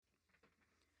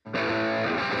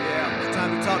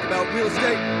time to talk about real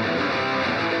estate.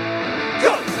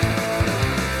 Go!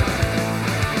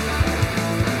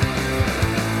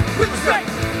 Real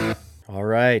estate! All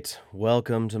right,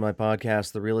 welcome to my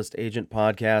podcast, The Realist Agent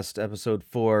Podcast, episode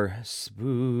 4,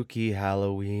 Spooky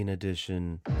Halloween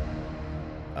Edition.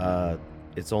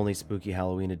 It's only Spooky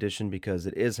Halloween Edition because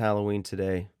it is Halloween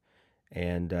today,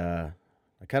 and I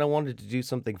kind of wanted to do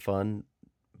something fun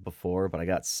before, but I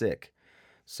got sick.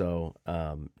 So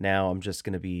now I'm just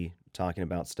going to be talking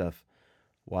about stuff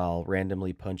while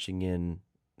randomly punching in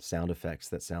sound effects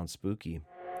that sound spooky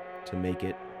to make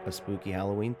it a spooky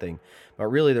Halloween thing. But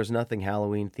really, there's nothing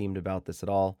Halloween themed about this at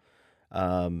all.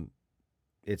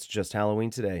 It's just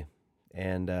Halloween today.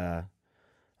 And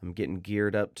I'm getting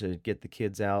geared up to get the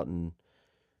kids out and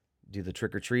do the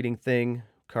trick-or-treating thing.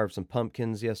 Carved some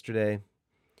pumpkins yesterday.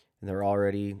 And they're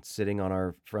already sitting on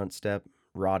our front step,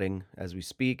 rotting as we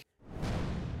speak.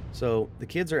 So the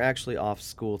kids are actually off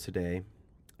school today.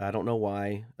 I don't know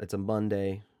why. It's a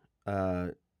Monday.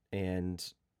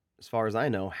 And as far as I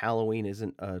know, Halloween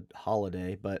isn't a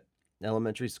holiday, but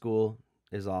elementary school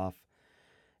is off.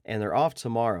 And they're off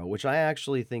tomorrow, which I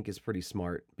actually think is pretty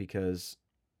smart because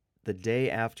the day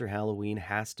after Halloween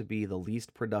has to be the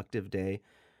least productive day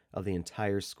of the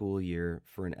entire school year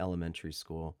for an elementary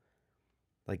school.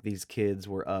 Like, these kids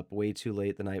were up way too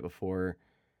late the night before,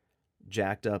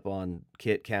 jacked up on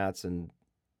Kit Kats and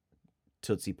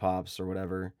Tootsie Pops or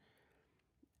whatever.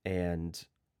 And,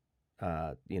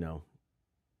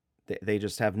 they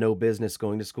just have no business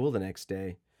going to school the next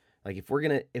day. Like, if we're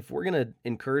gonna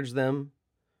encourage them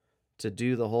to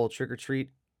do the whole trick or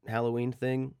treat Halloween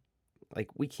thing, like,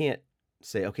 we can't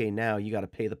say, okay, now you got to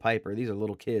pay the piper. These are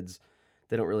little kids;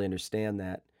 they don't really understand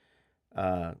that.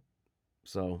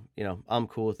 So I'm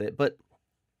cool with it. But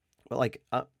like,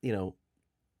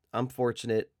 I'm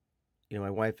fortunate. My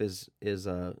wife is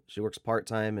she works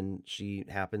part-time and she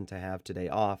happened to have today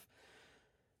off.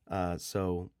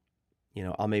 So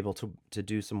I'm able to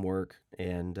do some work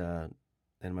and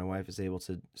my wife is able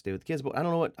to stay with the kids. But I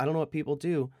don't know what people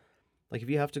do. Like, if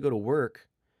you have to go to work,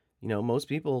 most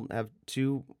people have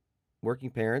two working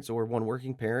parents or one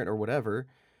working parent or whatever.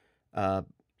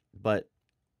 But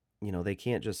you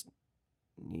can't just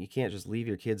leave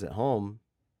your kids at home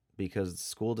because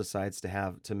school decides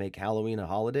to make Halloween a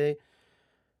holiday.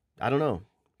 I don't know.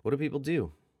 What do people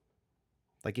do?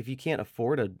 Like, if you can't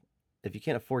afford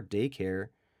daycare,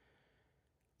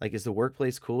 like, is the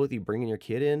workplace cool with you bringing your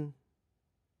kid in?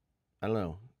 I don't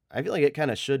know. I feel like it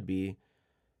kind of should be,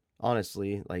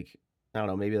 honestly. Like, I don't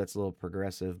know, maybe that's a little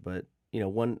progressive, but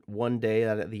one day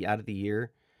out of the year,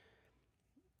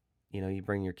 you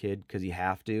bring your kid because you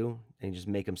have to, and you just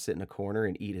make him sit in a corner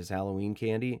and eat his Halloween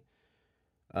candy.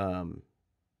 I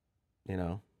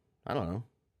don't know.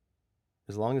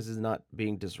 As long as it's not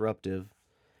being disruptive.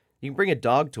 You can bring a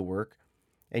dog to work,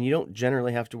 and you don't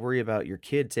generally have to worry about your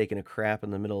kid taking a crap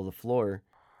in the middle of the floor,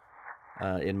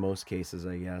 in most cases,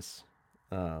 I guess.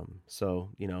 So,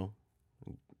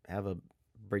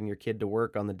 bring your kid to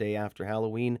work on the day after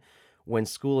Halloween when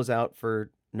school is out for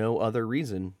no other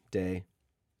reason day.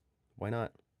 Why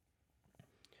not?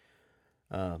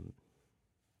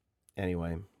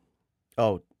 Anyway.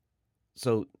 Oh,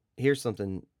 so here's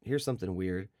something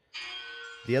weird.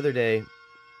 The other day,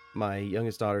 my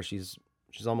youngest daughter, she's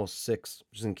almost 6.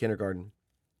 She's in kindergarten.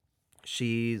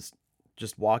 She's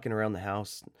just walking around the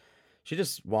house. She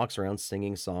just walks around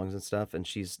singing songs and stuff, and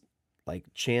she's like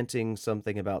chanting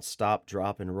something about stop,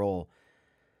 drop, and roll.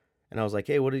 And I was like,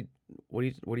 "Hey, what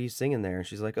are you singing there?" And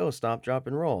she's like, "Oh, stop, drop,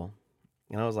 and roll."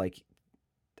 And I was like,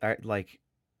 "Are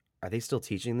they still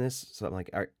teaching this?" So I'm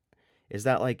like, "Is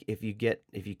that like if you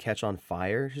catch on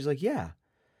fire?" She's like, "Yeah."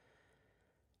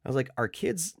 I was like, "Are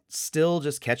kids still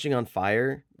just catching on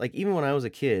fire?" Like, even when I was a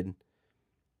kid,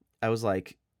 I was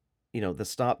like, the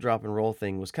stop, drop, and roll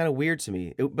thing was kind of weird to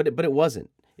me. But it wasn't.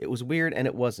 It was weird and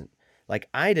it wasn't. Like,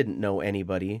 I didn't know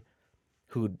anybody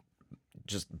who'd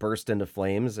just burst into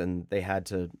flames and they had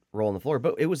to roll on the floor.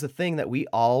 But it was the thing that we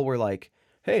all were like,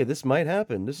 hey, this might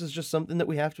happen. This is just something that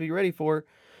we have to be ready for.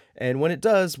 And when it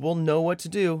does, we'll know what to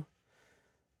do.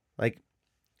 Like,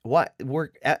 what?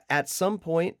 At some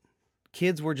point,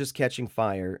 kids were just catching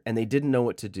fire and they didn't know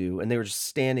what to do. And they were just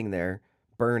standing there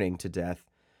burning to death.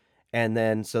 And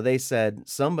then, so they said,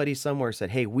 somebody somewhere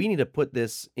said, hey, we need to put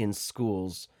this in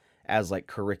schools as like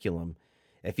curriculum.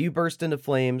 If you burst into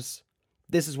flames,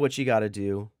 this is what you got to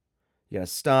do. You got to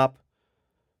stop,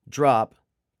 drop,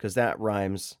 because that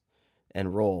rhymes,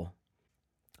 and roll.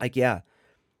 Like, yeah,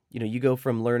 you go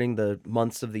from learning the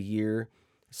months of the year,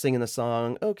 singing the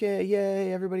song, okay,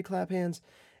 yay, everybody clap hands.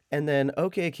 And then,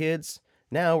 okay, kids,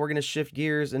 now we're going to shift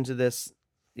gears into this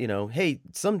hey,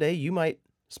 someday you might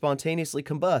spontaneously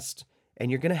combust and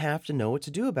you're going to have to know what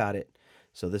to do about it.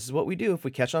 So this is what we do if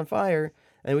we catch on fire,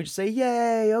 and we just say,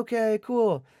 "Yay, okay,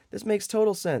 cool. This makes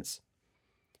total sense."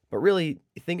 But really,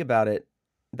 think about it.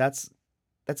 That's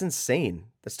that's insane.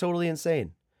 That's totally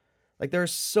insane. Like there are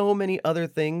so many other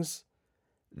things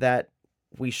that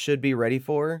we should be ready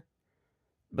for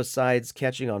besides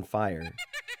catching on fire.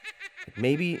 Like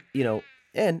maybe,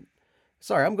 and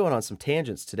sorry, I'm going on some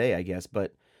tangents today, I guess,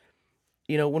 but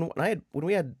when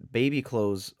we had baby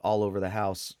clothes all over the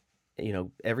house,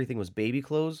 everything was baby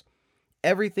clothes.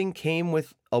 Everything came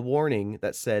with a warning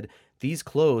that said these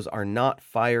clothes are not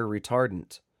fire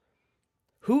retardant.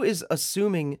 Who is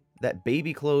assuming that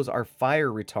baby clothes are fire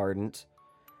retardant?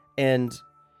 And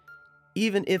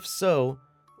even if so,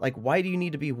 like, why do you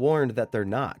need to be warned that they're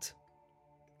not?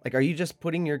 Like, are you just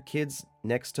putting your kids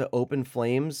next to open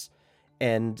flames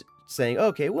and saying,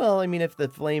 okay, well, I mean, if the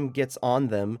flame gets on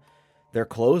them, their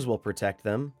clothes will protect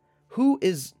them?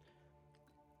 Who's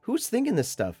thinking this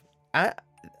stuff?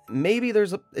 Maybe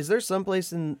is there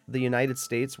someplace in the United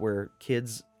States where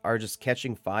kids are just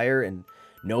catching fire and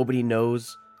nobody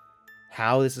knows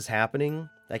how this is happening?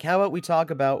 Like, how about we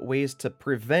talk about ways to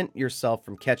prevent yourself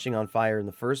from catching on fire in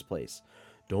the first place?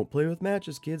 Don't play with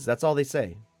matches, kids. That's all they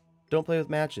say. Don't play with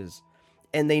matches.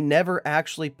 And they never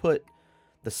actually put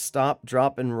the stop,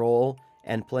 drop, and roll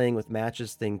and playing with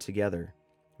matches thing together,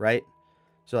 right?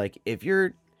 So, like, if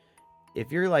you're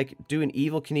like doing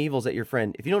Evel Knievels at your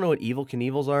friend, if you don't know what Evel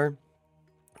Knievels are,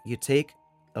 you take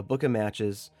a book of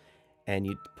matches and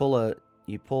you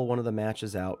pull one of the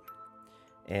matches out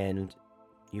and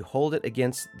you hold it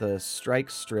against the strike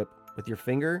strip with your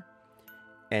finger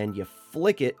and you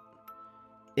flick it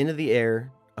into the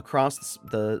air across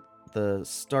the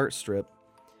start strip,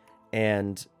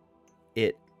 and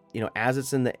it, as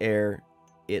it's in the air,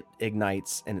 it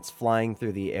ignites and it's flying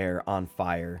through the air on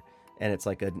fire, and it's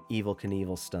like an Evel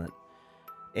Knievel stunt.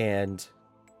 And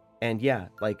yeah,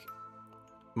 like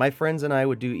my friends and I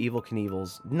would do Evel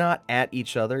Knievels, not at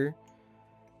each other,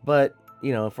 but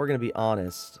if we're gonna be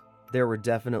honest, there were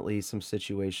definitely some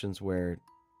situations where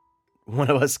one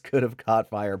of us could have caught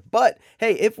fire. But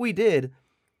hey, if we did,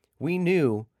 we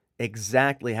knew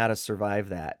exactly how to survive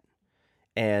that.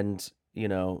 And,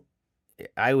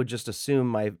 I would just assume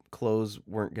my clothes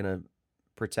weren't going to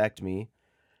protect me.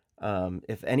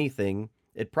 If anything,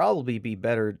 it'd probably be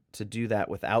better to do that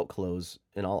without clothes,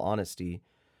 in all honesty.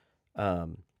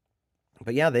 But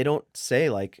yeah, they don't say,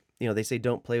 like, they say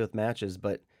don't play with matches,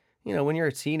 but, when you're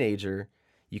a teenager,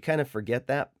 you kind of forget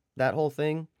that whole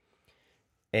thing.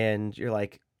 And you're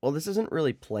like, well, this isn't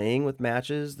really playing with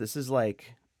matches. This is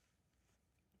like,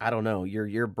 I don't know,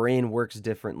 your brain works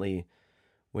differently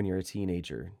when you're a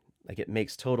teenager. Like, it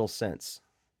makes total sense.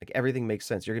 Like, everything makes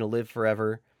sense. You're going to live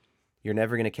forever. You're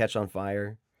never going to catch on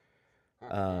fire.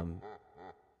 Um,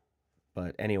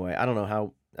 but anyway, I don't know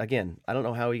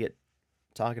how we get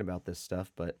talking about this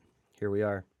stuff, but here we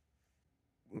are.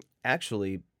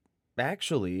 Actually,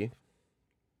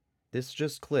 this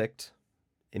just clicked.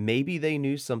 And maybe they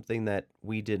knew something that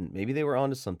we didn't. Maybe they were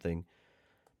onto something.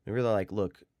 Maybe they're like,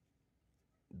 look,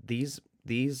 these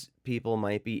people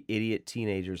might be idiot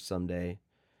teenagers someday,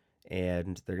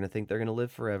 and they're going to think they're going to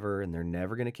live forever and they're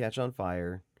never going to catch on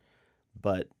fire,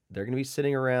 but they're going to be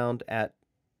sitting around at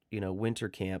winter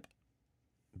camp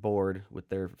bored with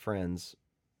their friends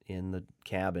in the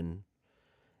cabin,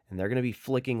 and they're going to be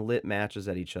flicking lit matches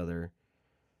at each other.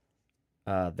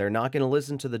 They're not going to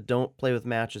listen to the don't play with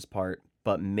matches part,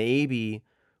 but maybe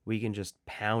we can just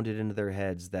pound it into their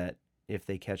heads that if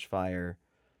they catch fire,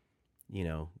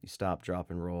 you stop,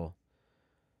 drop, and roll,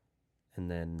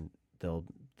 and then they'll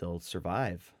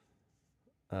survive.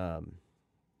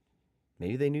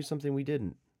 Maybe they knew something we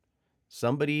didn't.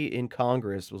 Somebody in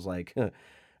Congress was like,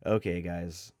 okay,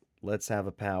 guys, let's have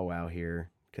a powwow here,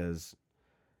 because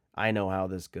I know how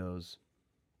this goes.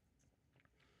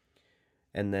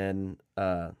 And then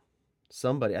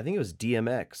somebody, I think it was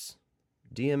DMX.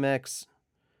 DMX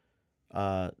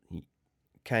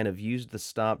kind of used the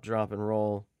stop, drop, and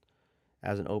roll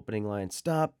as an opening line.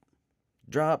 Stop,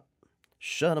 drop,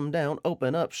 shut them down,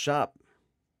 open up shop.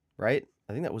 Right?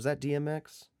 I think that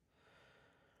DMX.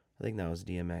 I think that was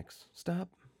DMX. Stop,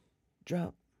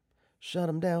 drop, shut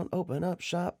them down, open up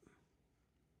shop.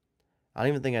 I don't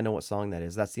even think I know what song that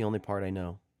is. That's the only part I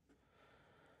know.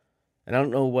 And I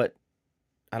don't know what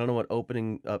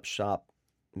opening up shop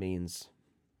means.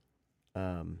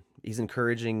 He's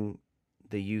encouraging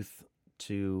the youth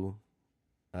to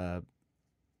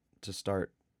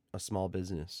start a small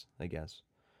business, I guess.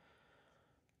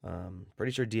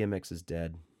 Pretty sure DMX is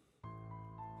dead.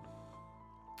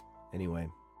 Anyway,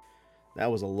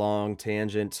 That was a long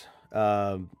tangent.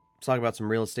 Talk about some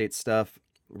real estate stuff.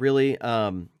 Really,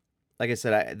 like I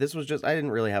said, this was just I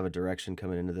didn't really have a direction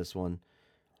coming into this one.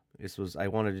 This was I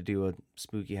wanted to do a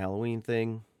spooky Halloween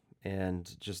thing,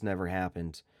 and just never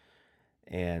happened.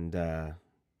 And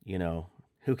you know,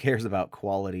 who cares about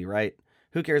quality, right?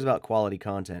 Who cares about quality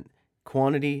content?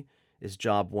 Quantity is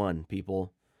job one.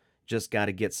 People just got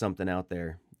to get something out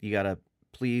there. You got to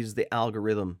please the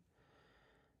algorithm.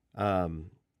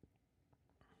 Um,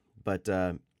 but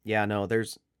yeah, no,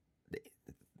 there's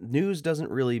news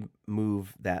doesn't really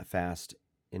move that fast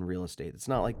in real estate. It's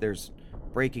not like there's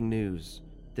breaking news.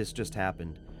 This just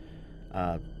happened.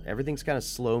 Everything's kind of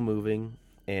slow moving,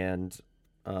 and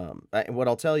what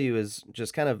I'll tell you is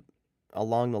just kind of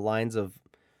along the lines of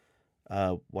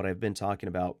what I've been talking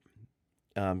about.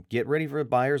 Get ready for a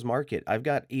buyer's market. I've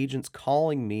got agents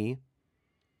calling me,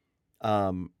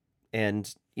 um,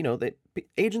 and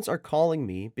agents are calling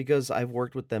me because I've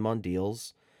worked with them on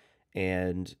deals,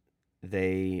 and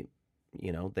they,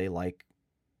 they like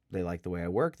the way I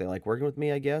work. They like working with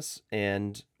me, I guess.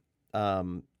 And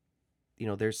um,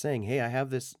 they're saying, "Hey, I have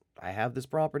this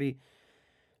property.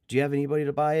 Do you have anybody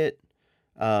to buy it?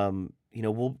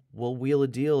 We'll wheel a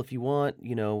deal if you want.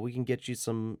 We can get you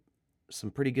some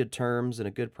pretty good terms and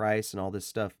a good price and all this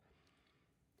stuff."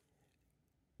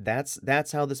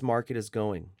 That's how this market is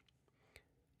going.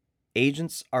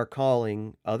 Agents are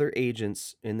calling other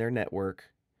agents in their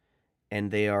network,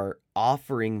 and they are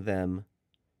offering them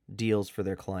deals for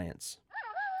their clients.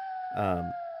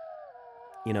 Um,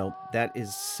 that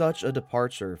is such a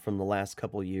departure from the last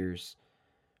couple years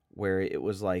where it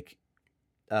was like,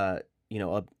 a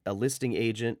listing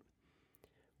agent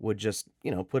would just,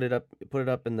 put it up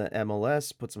in the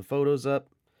MLS, put some photos up,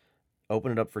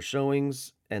 open it up for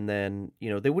showings, and then,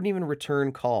 they wouldn't even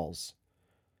return calls.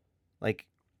 Like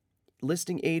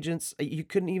listing agents, you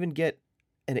couldn't even get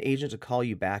an agent to call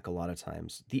you back a lot of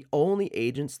times. The only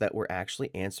agents that were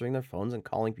actually answering their phones and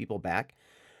calling people back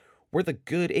were the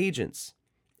good agents.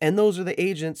 And those are the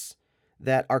agents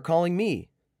that are calling me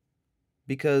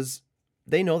because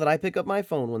they know that I pick up my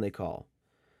phone when they call.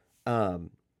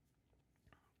 Um,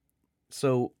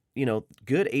 so,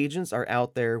 good agents are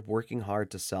out there working hard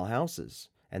to sell houses,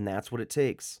 and that's what it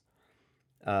takes.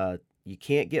 You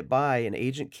can't get by, an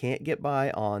agent can't get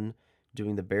by on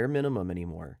doing the bare minimum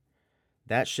anymore.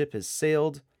 That ship has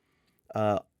sailed.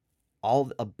 Uh,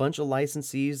 a bunch of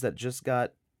licensees that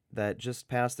just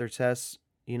passed their tests,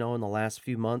 in the last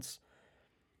few months.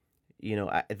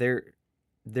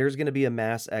 There's going to be a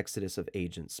mass exodus of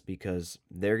agents because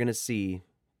they're going to see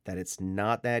that it's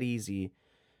not that easy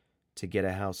to get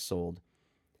a house sold.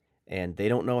 And they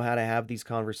don't know how to have these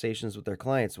conversations with their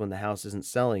clients when the house isn't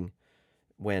selling.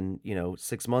 When,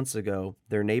 6 months ago,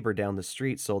 their neighbor down the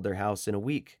street sold their house in a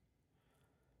week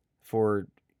for,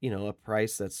 a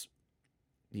price that's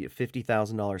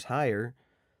 $50,000 higher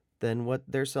than what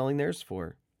they're selling theirs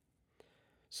for.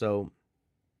 So,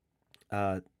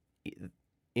 uh,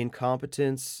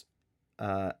 incompetence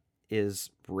is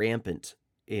rampant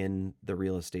in the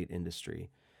real estate industry.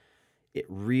 It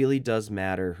really does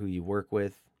matter who you work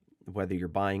with, whether you're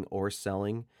buying or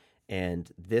selling.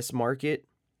 And this market,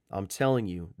 I'm telling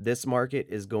you, this market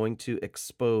is going to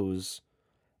expose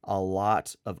a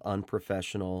lot of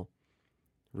unprofessional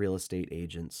real estate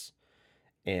agents.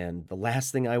 And the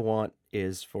last thing I want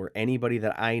is for anybody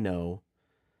that I know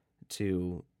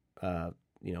to,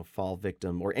 fall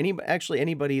victim, or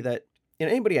anybody that,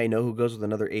 anybody I know who goes with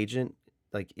another agent.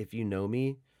 Like if you know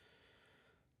me,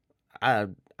 I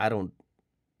I don't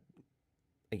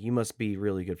like you must be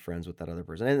really good friends with that other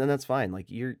person, and that's fine. Like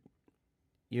you're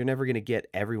never gonna get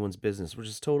everyone's business, which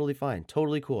is totally fine,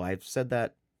 totally cool. I've said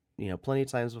that plenty of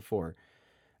times before.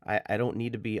 I don't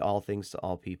need to be all things to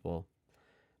all people,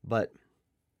 but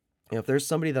if there's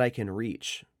somebody that I can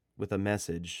reach with a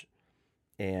message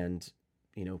and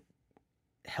you know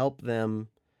help them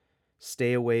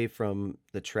stay away from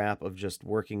the trap of just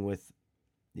working with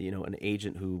an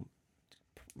agent who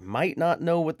might not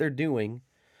know what they're doing,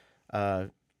 uh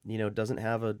doesn't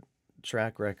have a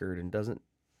track record and doesn't,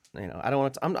 I don't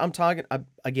want to I'm talking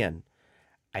again,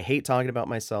 I hate talking about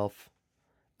myself,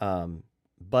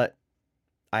 but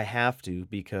I have to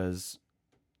because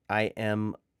I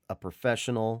am a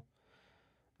professional.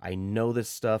 I know this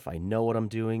stuff. I know what I'm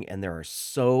doing, and there are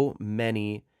so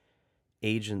many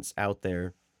agents out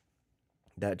there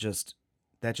that just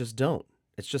don't.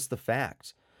 It's just the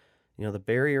fact. The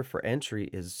barrier for entry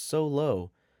is so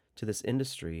low to this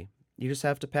industry. You just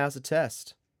have to pass a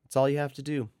test. That's all you have to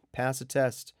do. Pass a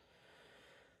test.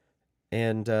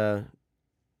 And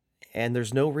and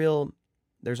there's no real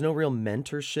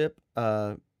mentorship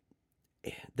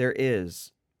there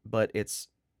is, but it's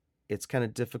kind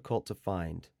of difficult to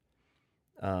find.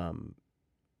 Um,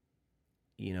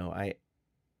 you know,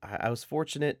 I was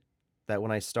fortunate that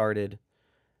when I started,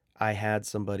 I had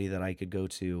somebody that I could go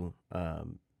to,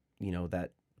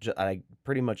 that I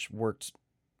pretty much worked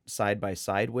side by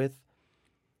side with,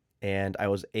 and I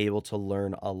was able to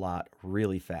learn a lot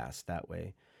really fast that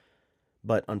way.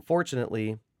 But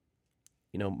unfortunately,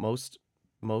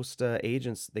 most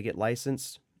agents, they get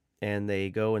licensed and they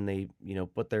go and they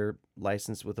put their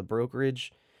license with a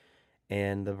brokerage,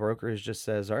 and the brokerage just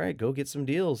says, "All right, go get some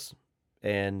deals,"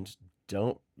 and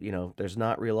don't there's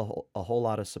not real a whole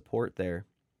lot of support there.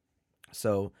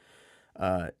 So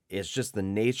it's just the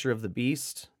nature of the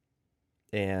beast,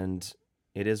 and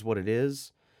it is what it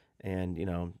is. And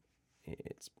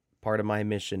it's part of my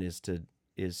mission is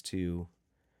to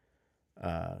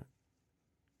uh,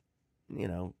 you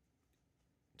know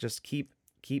just keep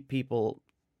people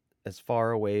as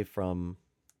far away from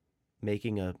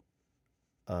making a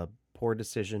poor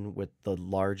decision with the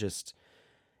largest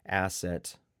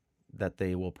asset that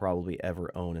they will probably ever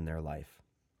own in their life.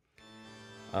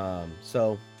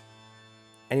 So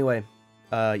anyway,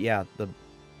 yeah,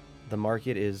 the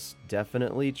market is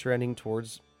definitely trending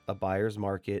towards a buyer's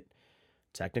market.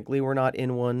 Technically, we're not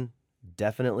in one.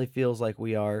 Definitely feels like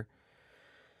we are,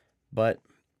 but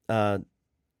uh,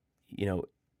 you know,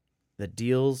 the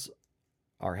deals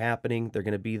are happening. They're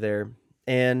going to be there,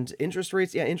 and interest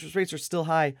rates. Yeah, interest rates are still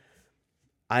high.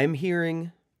 I'm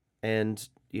hearing, and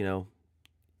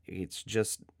it's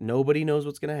just nobody knows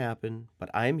what's going to happen, but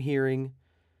I'm hearing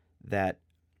that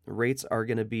rates are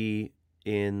going to be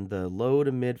in the low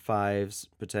to mid fives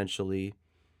potentially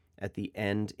at the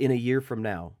end in a year from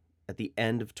now, at the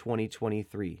end of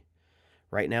 2023.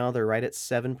 Right now, they're right at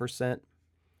 7%.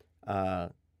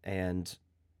 And,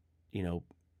 you know,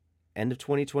 end of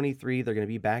 2023, they're going to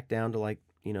be back down to like,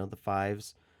 the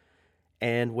fives.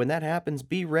 And when that happens,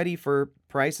 be ready for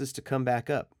prices to come back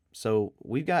up. So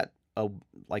we've got a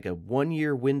 1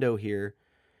 year window here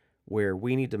where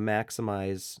we need to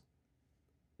maximize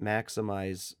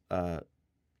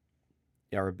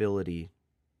our ability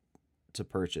to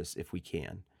purchase if we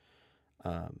can.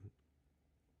 Um,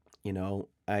 you know,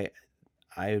 I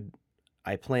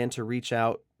I plan to reach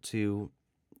out to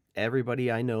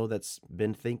everybody I know that's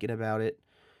been thinking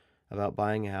about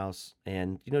buying a house,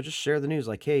 and just share the news.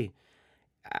 Like, hey,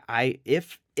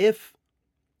 if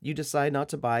you decide not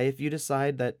to buy, if you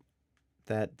decide that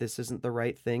this isn't the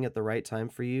right thing at the right time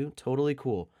for you, totally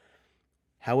cool.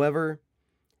 However,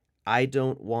 I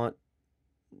don't want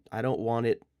I don't want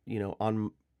it,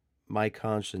 on my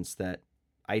conscience that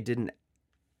I didn't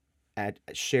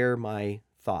share my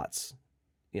thoughts,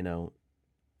 you know,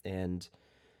 and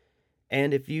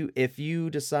if you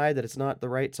decide that it's not the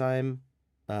right time,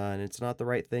 and it's not the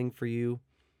right thing for you,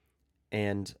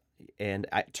 and it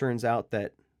turns out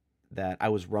that I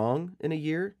was wrong in a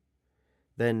year,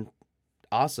 then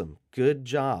awesome, good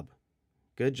job.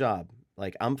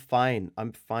 Like, I'm fine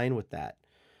with that.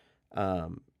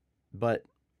 Um, but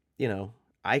you know,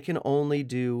 I can only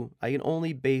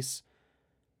base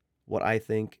what I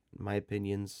think, my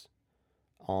opinions,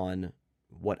 on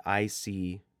what I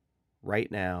see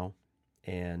right now,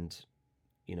 and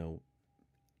you know,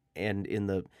 and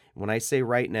when I say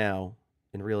right now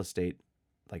in real estate,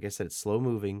 like I said, it's slow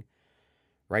moving.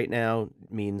 Right now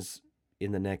means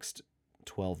in the next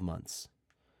 12 months.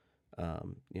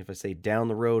 If I say down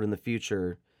the road in the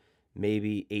future,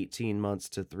 maybe 18 months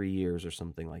to 3 years or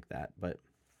something like that. But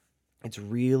it's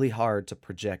really hard to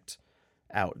project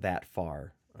out that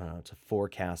far, to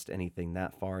forecast anything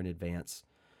that far in advance,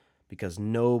 because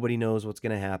nobody knows what's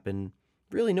going to happen.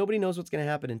 Really, nobody knows what's going to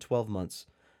happen in 12 months,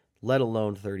 let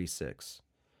alone 36.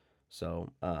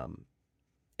 So,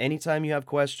 anytime you have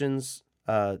questions,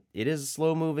 it is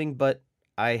slow moving, but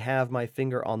I have my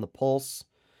finger on the pulse,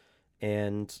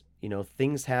 and,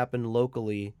 things happen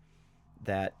locally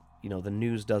that, the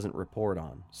news doesn't report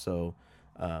on. So,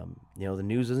 the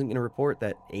news isn't going to report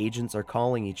that agents are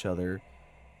calling each other,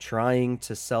 trying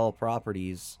to sell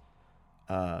properties,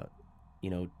 uh,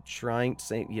 trying to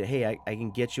say, hey, I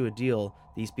can get you a deal.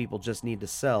 These people just need to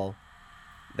sell.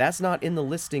 That's not in the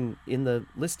listing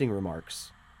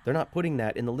remarks. They're not putting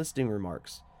that in the listing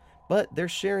remarks, but they're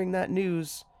sharing that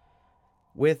news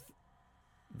with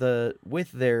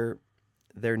their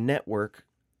network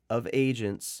of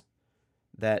agents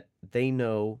that they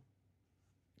know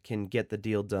can get the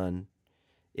deal done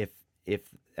if if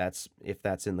that's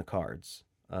in the cards.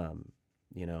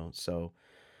 So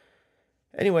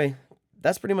anyway,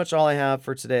 that's pretty much all I have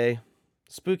for today.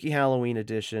 Spooky Halloween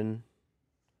edition.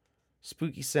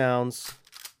 Spooky sounds.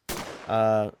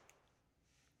 Uh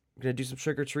We're going to do some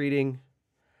trick-or-treating.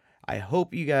 I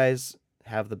hope you guys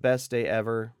have the best day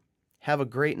ever. Have a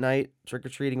great night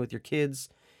trick-or-treating with your kids,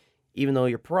 even though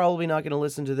you're probably not going to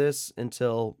listen to this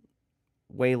until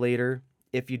way later,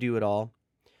 if you do at all.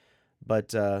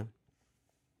 But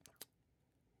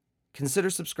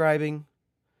consider subscribing.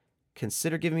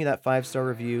 Consider giving me that 5-star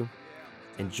review.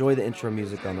 Enjoy the intro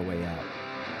music on the way out.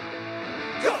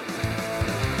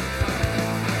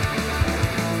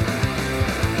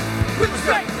 With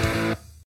respect.